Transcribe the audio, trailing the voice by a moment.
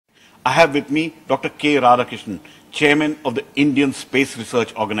I have with me Dr. K Radhakrishnan, Chairman of the Indian Space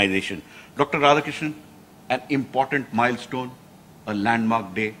Research Organization. Dr. Radhakrishnan, an important milestone, a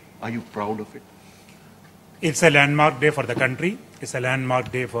landmark day. Are you proud of it? It's a landmark day for the country. It's a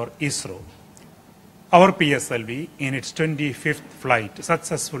landmark day for ISRO. Our PSLV, in its 25th flight,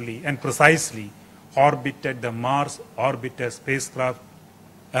 successfully and precisely orbited the Mars orbiter spacecraft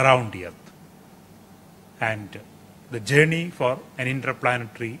around the Earth. And the journey for an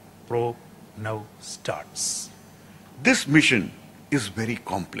interplanetary probe now starts. This mission is very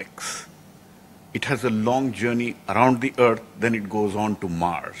complex. It has a long journey around the Earth, then it goes on to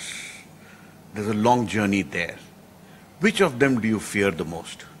Mars. There's a long journey there. Which of them do you fear the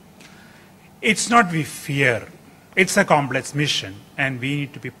most? It's not we fear. It's a complex mission and we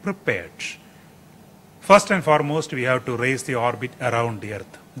need to be prepared. First and foremost, we have to raise the orbit around the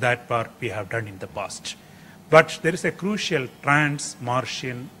Earth. That part we have done in the past. But there is a crucial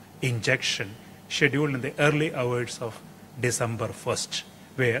trans-Martian injection scheduled in the early hours of December 1st,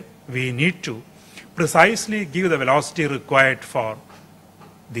 where we need to precisely give the velocity required for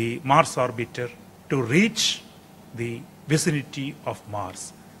the Mars orbiter to reach the vicinity of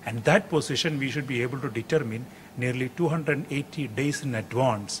Mars. And that position we should be able to determine nearly 280 days in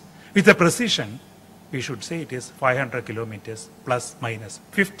advance. With a precision, we should say it is 500 kilometers plus minus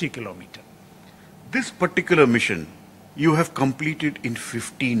 50 kilometers. This particular mission, you have completed in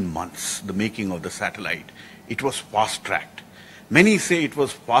 15 months, the making of the satellite. It was fast-tracked. Many say it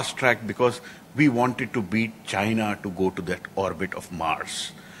was fast-tracked because we wanted to beat China to go to that orbit of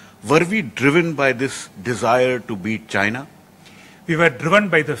Mars. Were we driven by this desire to beat China? We were driven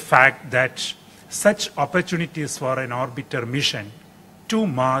by the fact that such opportunities for an orbiter mission to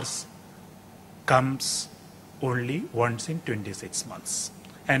Mars comes only once in 26 months.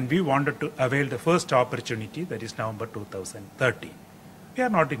 And we wanted to avail the first opportunity, that is November 2030. We are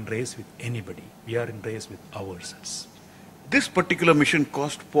not in race with anybody. We are in race with ourselves. This particular mission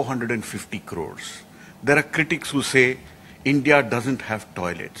cost 450 crores. There are critics who say India doesn't have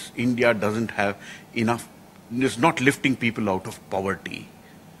toilets. India doesn't have enough, is not lifting people out of poverty.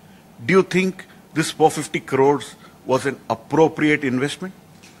 Do you think this 450 crores was an appropriate investment?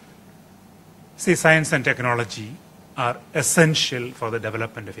 See, science and technology are essential for the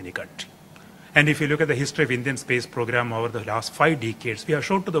development of any country. And if you look at the history of Indian space program over the last 5 decades, we have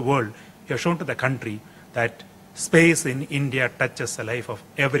shown to the world, we have shown to the country that space in India touches the life of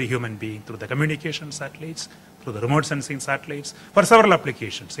every human being through the communication satellites, through the remote sensing satellites, for several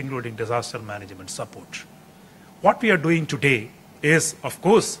applications, including disaster management support. What we are doing today is, of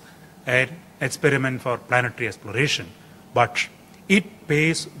course, an experiment for planetary exploration, but it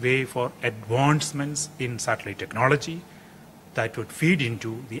paves way for advancements in satellite technology that would feed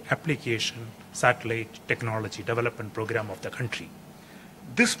into the application satellite technology development program of the country.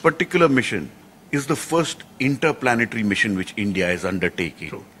 This particular mission is the first interplanetary mission which India is undertaking.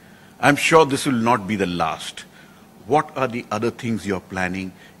 True. I'm sure this will not be the last. What are the other things you're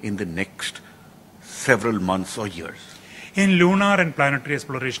planning in the next several months or years? In lunar and planetary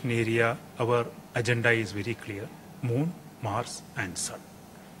exploration area, our agenda is very clear: Moon, Mars and Sun.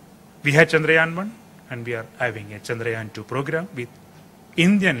 We had Chandrayaan 1 and we are having a Chandrayaan 2 program with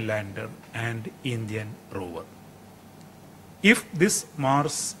Indian lander and Indian rover. If this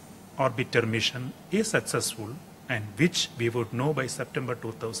Mars orbiter mission is successful, and which we would know by September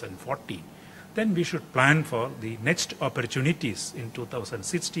 2014, then we should plan for the next opportunities in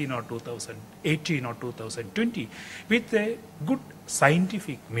 2016 or 2018 or 2020 with a good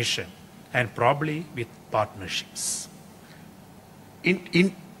scientific mission and probably with partnerships.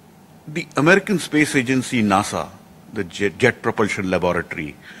 In the American Space Agency, NASA, the Jet Propulsion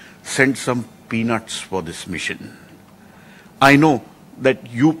Laboratory, sent some peanuts for this mission. I know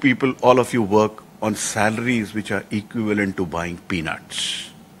that you people, all of you, work on salaries which are equivalent to buying peanuts.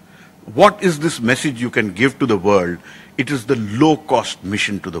 What is this message you can give to the world? It is the low-cost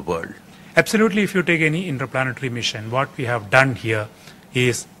mission to the world. Absolutely. If you take any interplanetary mission, what we have done here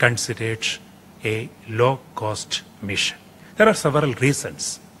is considered a low-cost mission. There are several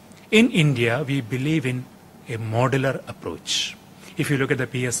reasons. In India, we believe in a modular approach. If you look at the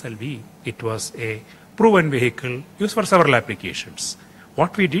PSLV, it was a proven vehicle used for several applications.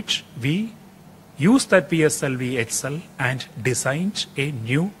 What we did, we used that PSLV itself and designed a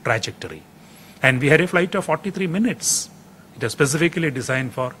new trajectory. And we had a flight of 43 minutes. It was specifically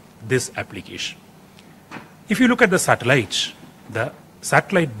designed for this application. If you look at the satellite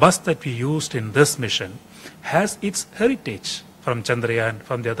bus that we used in this mission has its heritage from Chandrayaan,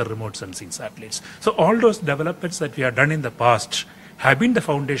 from the other remote sensing satellites. So all those developments that we have done in the past have been the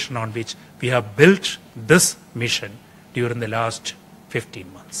foundation on which we have built this mission during the last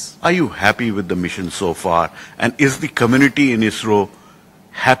 15 months. Are you happy with the mission so far? And is the community in ISRO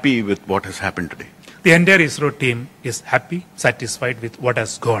happy with what has happened today? The entire ISRO team is happy, satisfied with what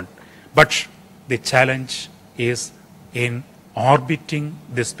has gone. But the challenge is in orbiting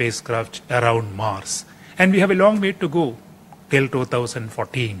the spacecraft around Mars. And we have a long way to go till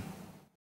 2014.